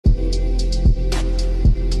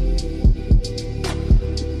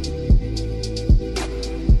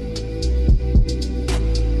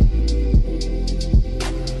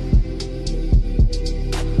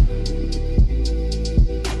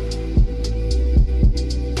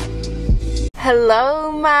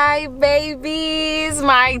Hello my babies,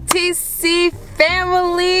 my TC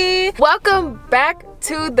family. Welcome back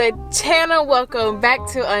to the channel. Welcome back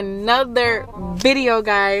to another video,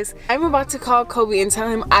 guys. I'm about to call Kobe and tell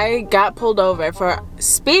him I got pulled over for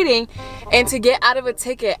speeding, and to get out of a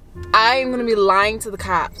ticket I'm gonna be lying to the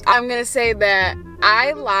cops. I'm gonna say that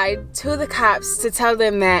I lied to the cops to tell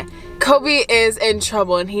them that Kobe is in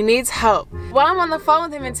trouble and he needs help. While I'm on the phone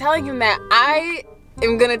with him and telling him that, I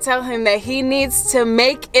am gonna tell him that he needs to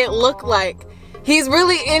make it look like he's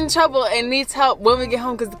really in trouble and needs help when we get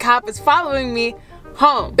home, because the cop is following me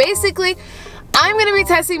home. Basically, I'm gonna be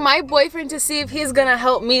testing my boyfriend to see if he's gonna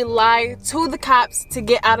help me lie to the cops to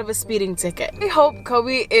get out of a speeding ticket. I hope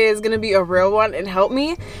Kobe is gonna be a real one and help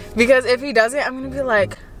me, because if he doesn't, I'm gonna be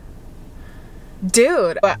like,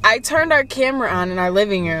 dude. But I turned our camera on in our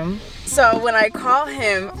living room, so when I call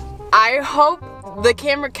him, I hope the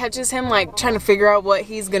camera catches him like trying to figure out what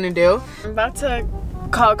he's gonna do. I'm about to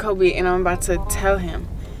call Kobe and I'm about to tell him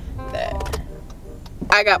that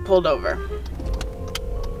I got pulled over.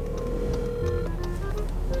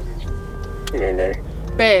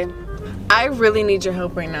 Babe, I really need your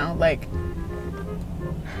help right now. Like,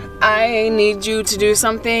 I need you to do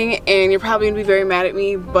something, and you're probably gonna be very mad at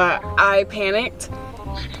me, but I panicked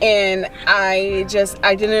and I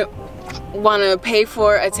didn't want to pay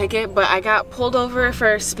for a ticket, but I got pulled over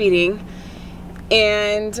for speeding,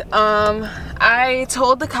 and I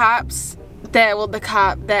told the cops that, well, the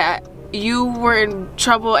cop, that you were in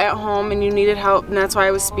trouble at home and you needed help, and that's why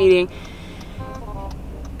I was speeding.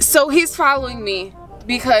 So he's following me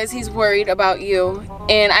because he's worried about you,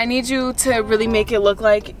 and I need you to really make it look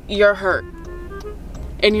like you're hurt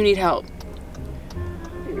and you need help.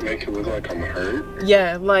 Make it look like I'm hurt?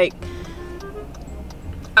 Yeah, like,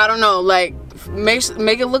 I don't know, like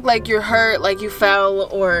make it look like you're hurt, like you fell,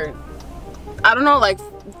 or I don't know, like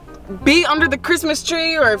be under the Christmas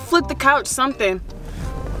tree or flip the couch, something.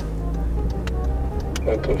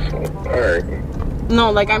 What the fuck? Alright. No,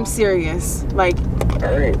 like, I'm serious. Like,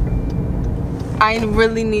 alright. I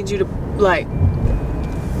really need you to, like,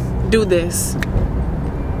 do this.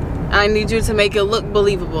 I need you to make it look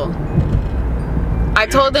believable. I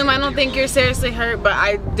told him I don't think you're seriously hurt, but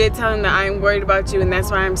I did tell him that I'm worried about you, and that's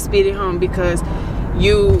why I'm speeding home, because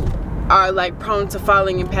you are like prone to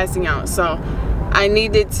falling and passing out. So I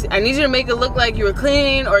need you to make it look like you were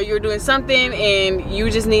cleaning or you were doing something and you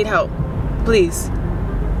just need help, please.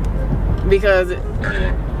 Because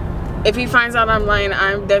if he finds out I'm lying,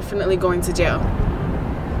 I'm definitely going to jail.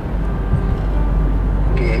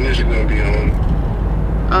 When is you gonna be home?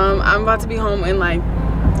 I'm about to be home in like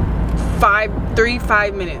 5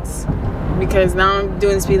 minutes, because now I'm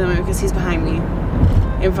doing the speed limit because he's behind me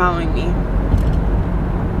and following me.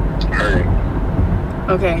 Alright.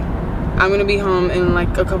 Okay, I'm gonna be home in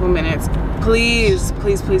like a couple minutes. Please,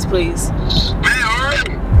 please, please, please.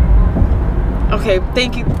 Okay,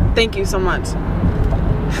 thank you so much.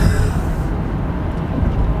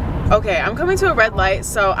 Okay, I'm coming to a red light,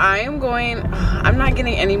 so I'm not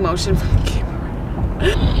getting any motion from the camera.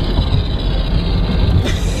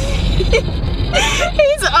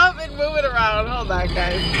 He's up and moving around. Hold on,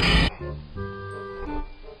 guys.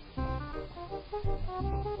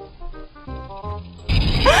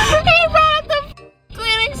 He brought the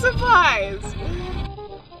cleaning supplies.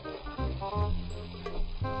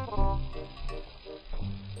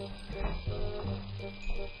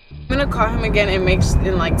 I'm gonna call him again and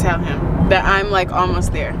like tell him that I'm like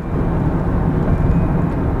almost there.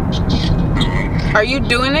 Are you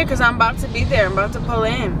doing it? Because I'm about to be there. I'm about to pull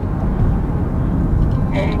in.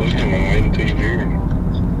 I'm waiting until you're here.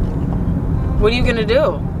 What are you gonna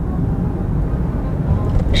do?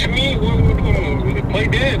 What you mean? We're play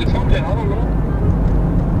dead or something? I don't know.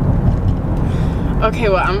 Okay,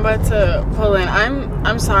 well, I'm about to pull in.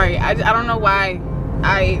 I'm sorry. I don't know why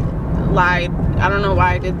I lied. I don't know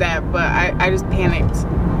why I did that, but I just panicked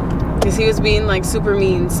because he was being like super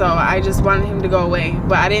mean, so I just wanted him to go away,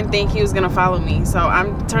 but I didn't think he was gonna follow me, so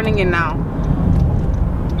I'm turning in now.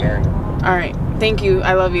 Yeah. All right, thank you.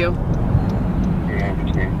 I love you. Yeah,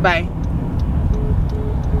 bye.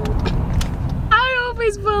 I hope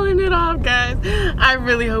he's pulling it off, guys. I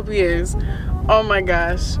really hope he is. Oh my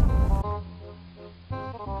gosh.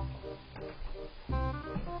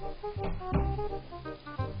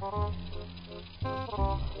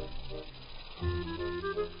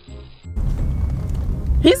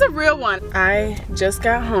 He's a real one. I just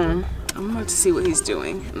got home. I'm about to see what he's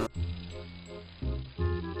doing.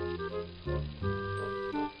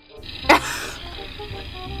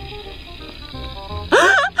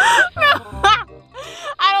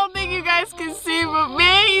 I don't think you guys can see, but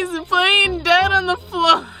man, he's playing dead on the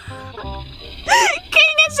floor.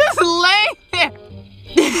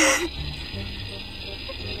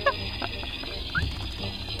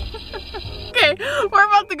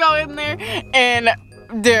 And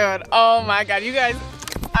dude, oh my god, you guys,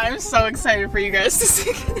 I'm so excited for you guys to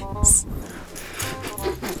see this.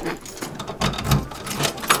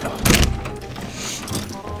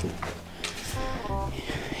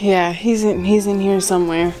 Yeah, he's in here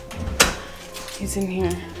somewhere. He's in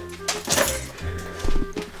here.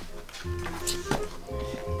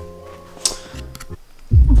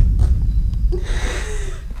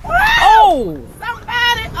 Oh!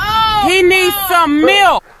 Somebody! Oh! He needs some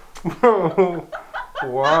milk! Bro, why,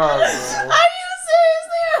 bro? Are you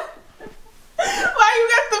serious? Why you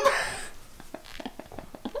got the...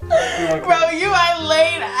 Bro, you are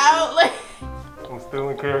laid out like... I'm still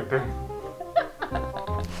in character.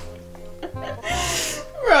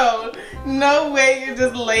 Bro, no way you're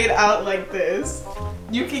just laid out like this.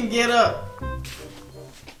 You can get up.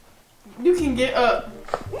 You can get up.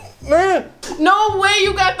 Man! No way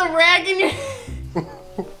you got the rag in your...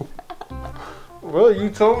 Well, you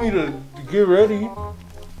told me to get ready.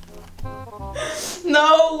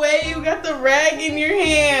 No way you got the rag in your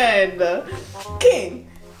hand. King,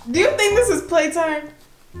 do you think this is playtime?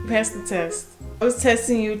 Pass the test. I was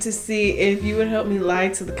testing you to see if you would help me lie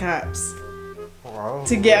to the cops Wow.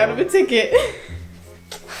 to get out of a ticket.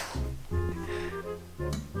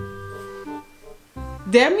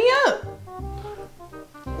 Damn me up.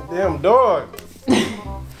 Damn dog.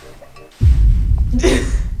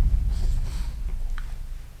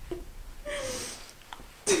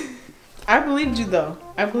 I believed you though.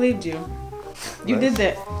 I believed you. You did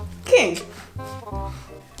that. King.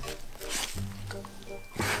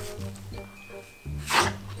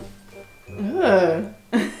 Ugh.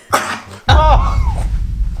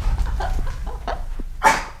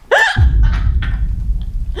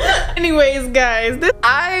 Anyways, guys,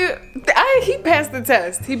 he passed the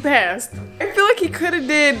test. He passed. I feel like he could have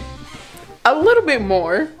did a little bit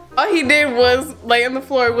more. All he did was lay on the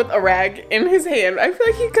floor with a rag in his hand. I feel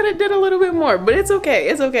like he could have did a little bit more, but it's okay.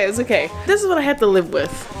 It's okay. It's okay. This is what I had to live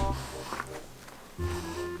with.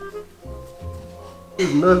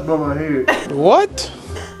 It's nuts by my head. What?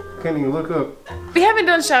 Can't even look up. We haven't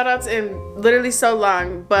done shout outs in literally so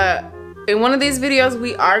long, but in one of these videos,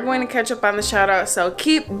 we are going to catch up on the shout out. So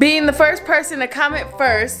keep being the first person to comment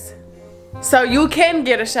first so you can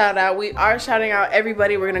get a shout out. We are shouting out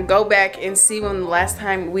everybody. We're going to go back and see when the last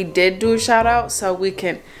time we did do a shout out so we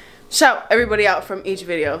can shout everybody out from each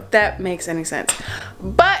video, if that makes any sense.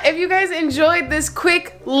 But if you guys enjoyed this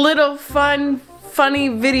quick little funny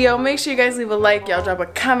video, make sure you guys leave a like, y'all drop a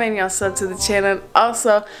comment, y'all sub to the channel, and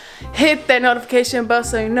also hit that notification bell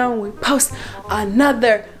so you know when we post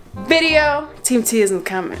another video. Team T is in the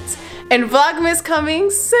comments, and Vlogmas coming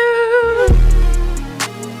soon.